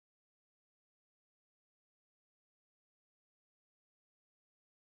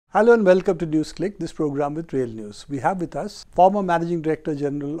Hello and welcome to NewsClick, this program with real news. We have with us former Managing Director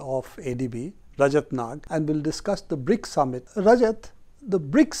General of ADB, Rajat Nag, and we'll discuss the BRICS Summit. Rajat, the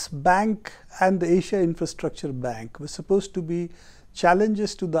BRICS Bank and the Asia Infrastructure Bank were supposed to be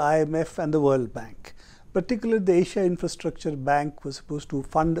challenges to the IMF and the World Bank. Particularly the Asia Infrastructure Bank was supposed to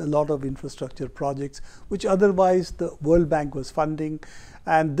fund a lot of infrastructure projects which otherwise the World Bank was funding,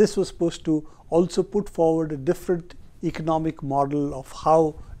 and this was supposed to also put forward a different economic model of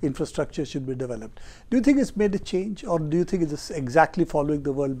how infrastructure should be developed. Do you think it's made a change, or do you think it's exactly following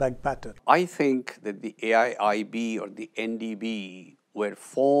the World Bank pattern? I think that the AIIB or the NDB were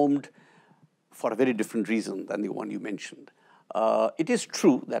formed for a very different reason than the one you mentioned. It is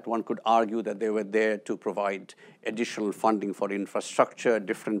true that one could argue that they were there to provide additional funding for infrastructure,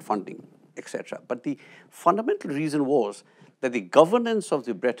 different funding, etc. But the fundamental reason was that the governance of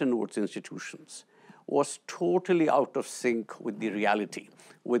the Bretton Woods institutions was totally out of sync with the reality,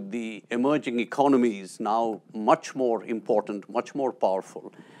 with the emerging economies now much more important, much more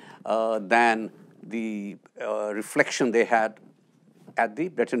powerful than the reflection they had at the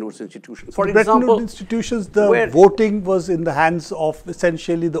Bretton Woods institutions. For example, Bretton Woods institutions, the voting was in the hands of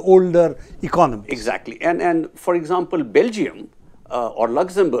essentially the older economies. Exactly. And for example, Belgium or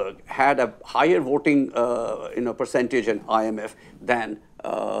Luxembourg had a higher voting percentage in IMF than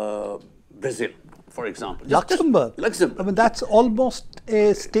Brazil, for example. Luxembourg? Luxembourg. I mean, that's almost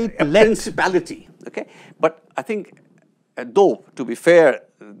a state-led principality. Okay? But I think, though, to be fair,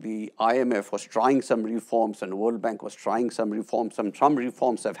 the IMF was trying some reforms and the World Bank was trying some reforms. Some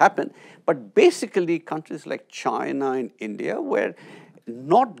reforms have happened. But basically, countries like China and India were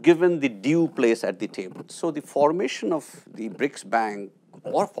not given the due place at the table. So the formation of the BRICS Bank,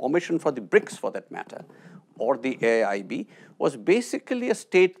 or formation for the BRICS for that matter, or the AIIB, was basically a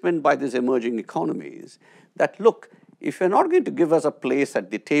statement by these emerging economies that, look, if you're not going to give us a place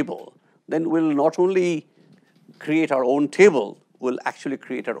at the table, then we'll not only create our own table, we'll actually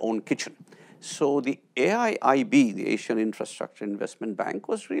create our own kitchen. So the AIIB, the Asian Infrastructure Investment Bank,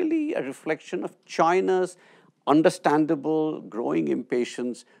 was really a reflection of China's understandable growing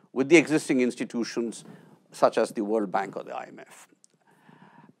impatience with the existing institutions such as the World Bank or the IMF.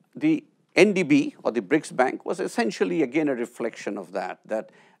 The NDB or the BRICS Bank was essentially again a reflection of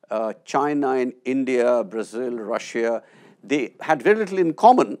that China and India, Brazil, Russia, they had very little in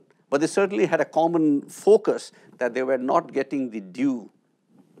common, but they certainly had a common focus that they were not getting the due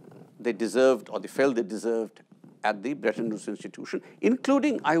they deserved or they felt they deserved at the Bretton Woods institution,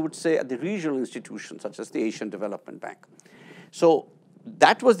 including, I would say, at the regional institutions such as the Asian Development Bank. So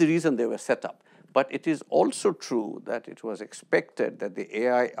that was the reason they were set up. But it is also true that it was expected that the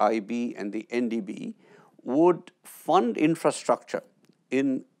AIIB and the NDB would fund infrastructure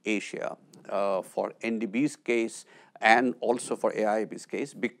in Asia for NDB's case and also for AIIB's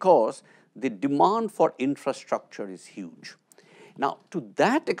case, because the demand for infrastructure is huge. Now, to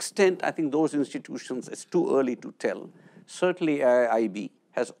that extent, I think those institutions, it's too early to tell. Certainly, AIIB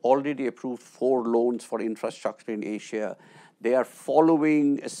has already approved 4 loans for infrastructure in Asia. They are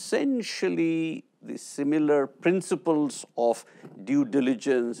following essentially the similar principles of due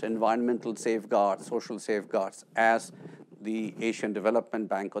diligence, environmental safeguards, social safeguards as the Asian Development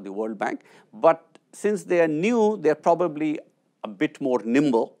Bank or the World Bank. But since they are new, they're probably a bit more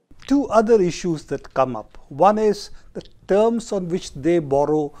nimble. 2 other issues that come up. One is the terms on which they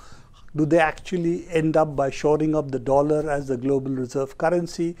borrow. Do they actually end up by shoring up the dollar as the global reserve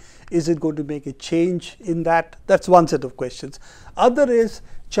currency? Is it going to make a change in that? That's one set of questions. Other is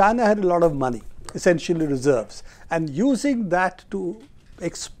China had a lot of money, essentially reserves, and using that to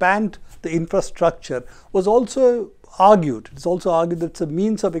expand the infrastructure was also argued. It's also argued that it's a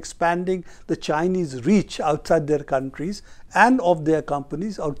means of expanding the Chinese reach outside their countries and of their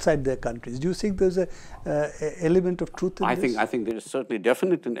companies outside their countries. Do you think there's an element of truth in this? I think there is certainly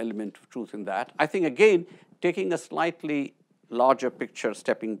definitely an element of truth in that. I think, again, taking a slightly larger picture,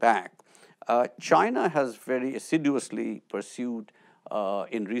 stepping back, China has very assiduously pursued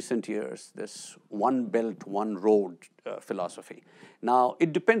in recent years this one belt, one road philosophy. Now,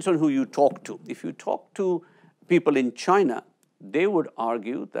 it depends on who you talk to. If you talk to people in China, they would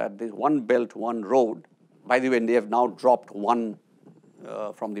argue that the one belt, one road, by the way, they have now dropped one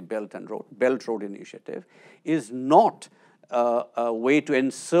from the Belt Road Initiative, is not a way to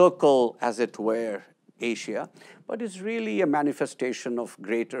encircle, as it were, Asia, but is really a manifestation of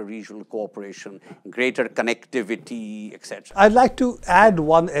greater regional cooperation, greater connectivity, etc. I'd like to add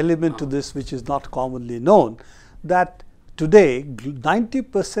one element to this which is not commonly known, that today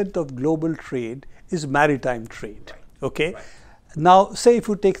 90% of global trade is maritime trade. Okay, Now, say if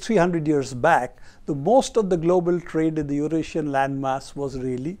you take 300 years back, the most of the global trade in the Eurasian landmass was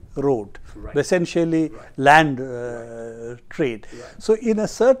really road, essentially land trade. So in a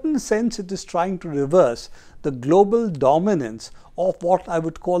certain sense, it is trying to reverse the global dominance of what I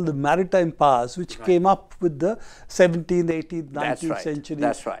would call the maritime powers, which came up with the 17th, 18th, 19th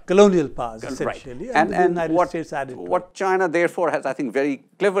century colonial powers, essentially. And the United States added to what China, therefore, has, I think, very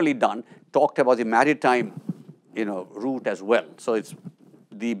cleverly done, talked about the maritime route as well. So it's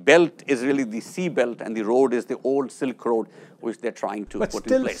the belt is really the sea belt, and the road is the old Silk Road, which they're trying to put in place. But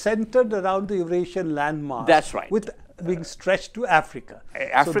still centered around the Eurasian landmass. That's right. With being stretched to Africa.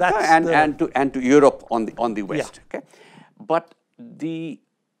 Africa so and to Europe on the west. Yeah. Okay, but the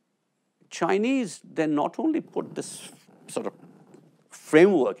Chinese then not only put this sort of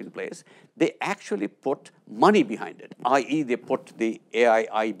framework in place, they actually put money behind it, i.e. they put the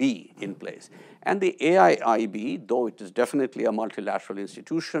AIIB in place. And the AIIB, though it is definitely a multilateral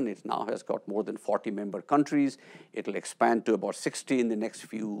institution, it now has got more than 40 member countries. It will expand to about 60 in the next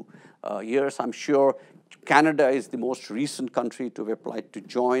few years, I'm sure. Canada is the most recent country to have applied to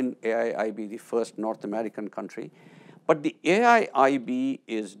join AIIB, the first North American country. But the AIIB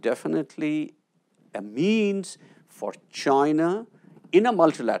is definitely a means for China in a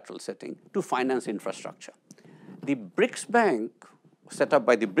multilateral setting to finance infrastructure. The BRICS Bank, set up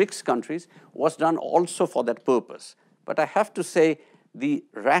by the BRICS countries, was done also for that purpose. But I have to say, the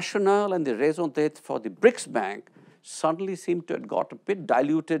rationale and the raison d'etre for the BRICS Bank suddenly seemed to have got a bit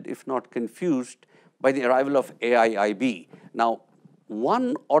diluted, if not confused, by the arrival of AIIB. Now,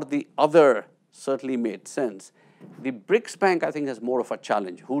 one or the other certainly made sense. The BRICS Bank, I think, has more of a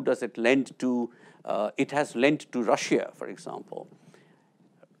challenge. Who does it lend to? It has lent to Russia, for example.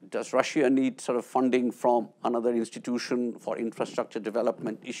 Does Russia need sort of funding from another institution for infrastructure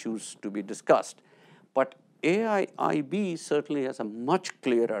development issues to be discussed? But AIIB certainly has a much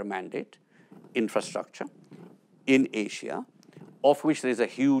clearer mandate, infrastructure in Asia, of which there is a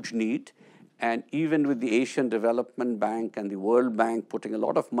huge need. And even with the Asian Development Bank and the World Bank putting a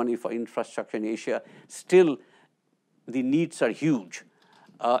lot of money for infrastructure in Asia, still the needs are huge.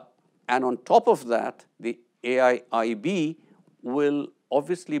 And on top of that, the AIIB will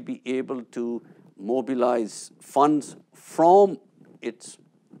obviously be able to mobilize funds from its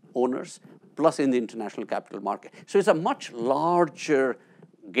owners, plus in the international capital market. So it's a much larger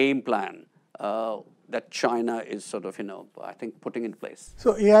game plan that China is sort of, I think, putting in place.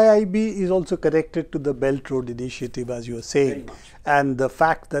 So AIIB is also connected to the Belt Road Initiative, as you were saying, and the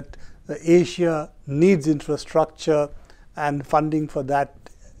fact that Asia needs infrastructure and funding for that,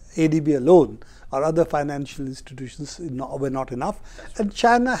 ADB alone or other financial institutions were not enough. And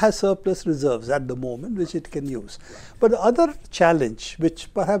China has surplus reserves at the moment, which it can use. But the other challenge,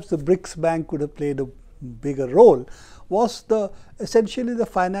 which perhaps the BRICS Bank could have played a bigger role, was essentially the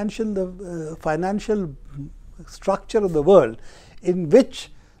financial structure of the world, in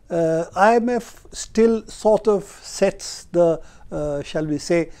which IMF still sort of sets the, shall we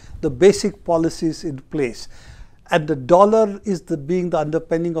say, the basic policies in place. And the dollar is being the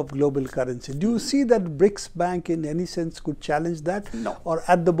underpinning of global currency. Do you see that BRICS Bank in any sense could challenge that? No. Or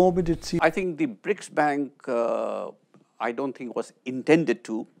at the moment it seems? I think the BRICS Bank, I don't think was intended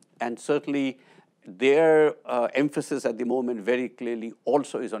to, and certainly their emphasis at the moment very clearly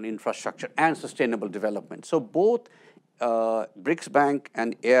also is on infrastructure and sustainable development. So both BRICS Bank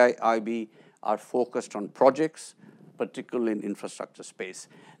and AIIB are focused on projects, particularly in infrastructure space.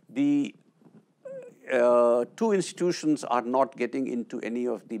 The two institutions are not getting into any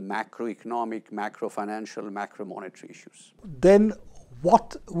of the macroeconomic, macro-financial, macro-monetary issues. Then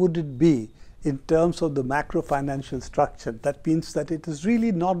what would it be in terms of the macro-financial structure? That means that it is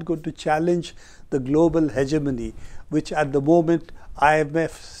really not going to challenge the global hegemony, which at the moment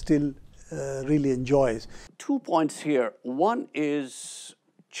IMF still really enjoys. 2 points here. One is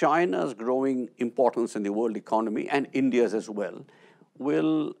China's growing importance in the world economy, and India's as well,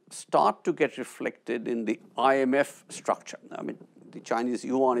 will start to get reflected in the IMF structure. I mean, the Chinese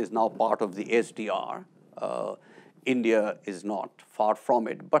yuan is now part of the SDR. India is not, far from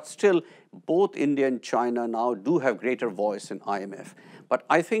it. But still, both India and China now do have greater voice in IMF. But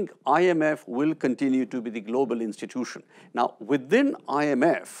I think IMF will continue to be the global institution. Now, within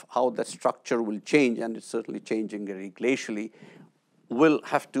IMF, how that structure will change, and it's certainly changing very glacially, will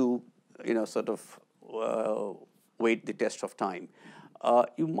have to, sort of wait the test of time.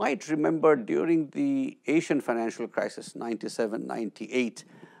 You might remember during the Asian financial crisis, 97, 98,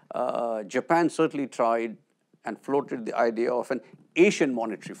 Japan certainly tried and floated the idea of an Asian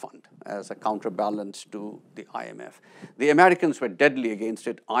monetary fund as a counterbalance to the IMF. The Americans were deadly against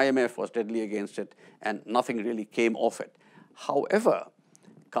it, IMF was deadly against it, and nothing really came of it. However,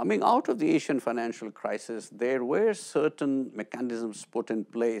 coming out of the Asian financial crisis, there were certain mechanisms put in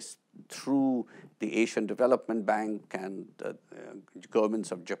place through the Asian Development Bank and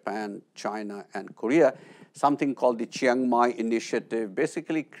governments of Japan, China, and Korea. Something called the Chiang Mai Initiative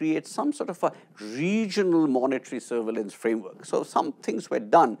basically creates some sort of a regional monetary surveillance framework. So some things were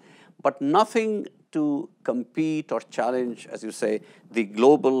done, but nothing to compete or challenge, as you say, the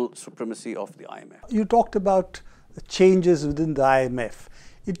global supremacy of the IMF. You talked about changes within the IMF.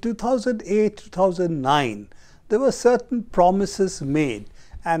 In 2008, 2009, there were certain promises made,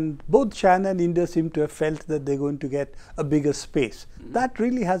 and both China and India seem to have felt that they're going to get a bigger space. That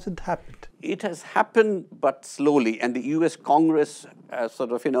really hasn't happened. It has happened, but slowly. And the US Congress,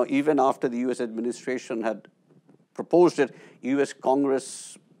 even after the US administration had proposed it, US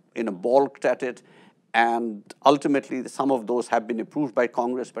Congress, balked at it. And ultimately, some of those have been approved by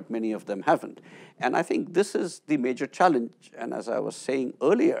Congress, but many of them haven't. And I think this is the major challenge. And as I was saying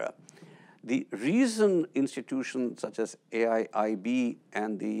earlier, the reason institutions such as AIIB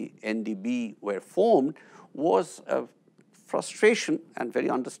and the NDB were formed was a frustration, and very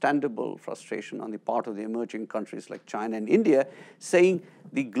understandable frustration, on the part of the emerging countries like China and India, saying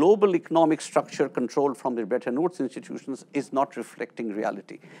the global economic structure controlled from the Bretton Woods institutions is not reflecting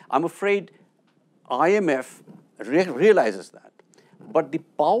reality. I'm afraid IMF realizes that, but the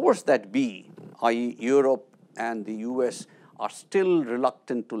powers that be, i.e. Europe and the US, are still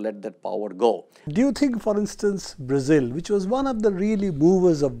reluctant to let that power go. Do you think, for instance, Brazil, which was one of the really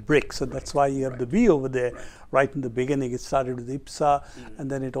movers of BRICS, and that's why you have the B over there right in the beginning, it started with IPSA and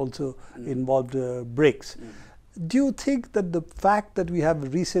then it also involved BRICS. Do you think that the fact that we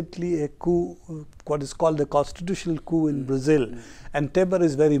have recently a coup, what is called a constitutional coup in Brazil, and Temer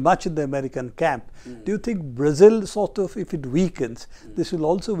is very much in the American camp, do you think Brazil sort of, if it weakens, this will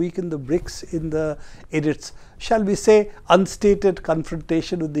also weaken the BRICS in its, shall we say, unstated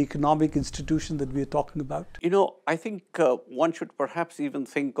confrontation with the economic institution that we are talking about? I think one should perhaps even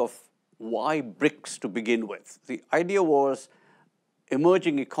think of why BRICS to begin with. The idea was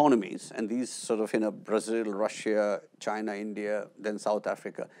emerging economies, and these Brazil, Russia, China, India, then South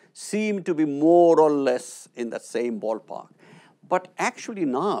Africa, seem to be more or less in that same ballpark. But actually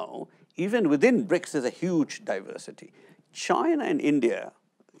now, even within BRICS, there's a huge diversity. China and India,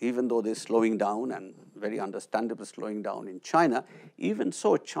 even though they're slowing down, and very understandably slowing down in China, even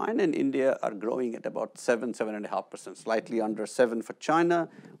so, China and India are growing at about 7.5%, slightly under 7 for China,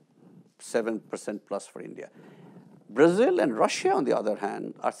 7% plus for India. Brazil and Russia, on the other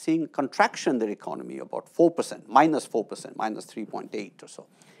hand, are seeing contraction in their economy, about 4%, minus 4%, minus 3.8 or so.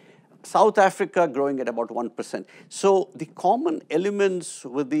 South Africa growing at about 1%. So the common elements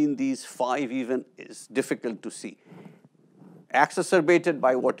within these five even is difficult to see, exacerbated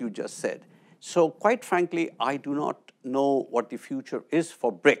by what you just said. So quite frankly, I do not know what the future is for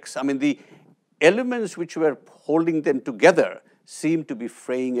BRICS. I mean, the elements which were holding them together seem to be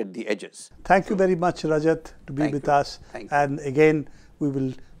fraying at the edges. Thank you very much, Rajat, to be with us. Thank you. And again, we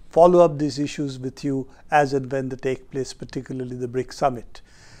will follow up these issues with you as and when they take place, particularly the BRICS Summit.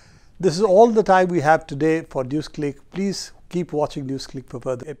 This is all the time we have today for NewsClick. Please keep watching NewsClick for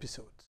further episodes.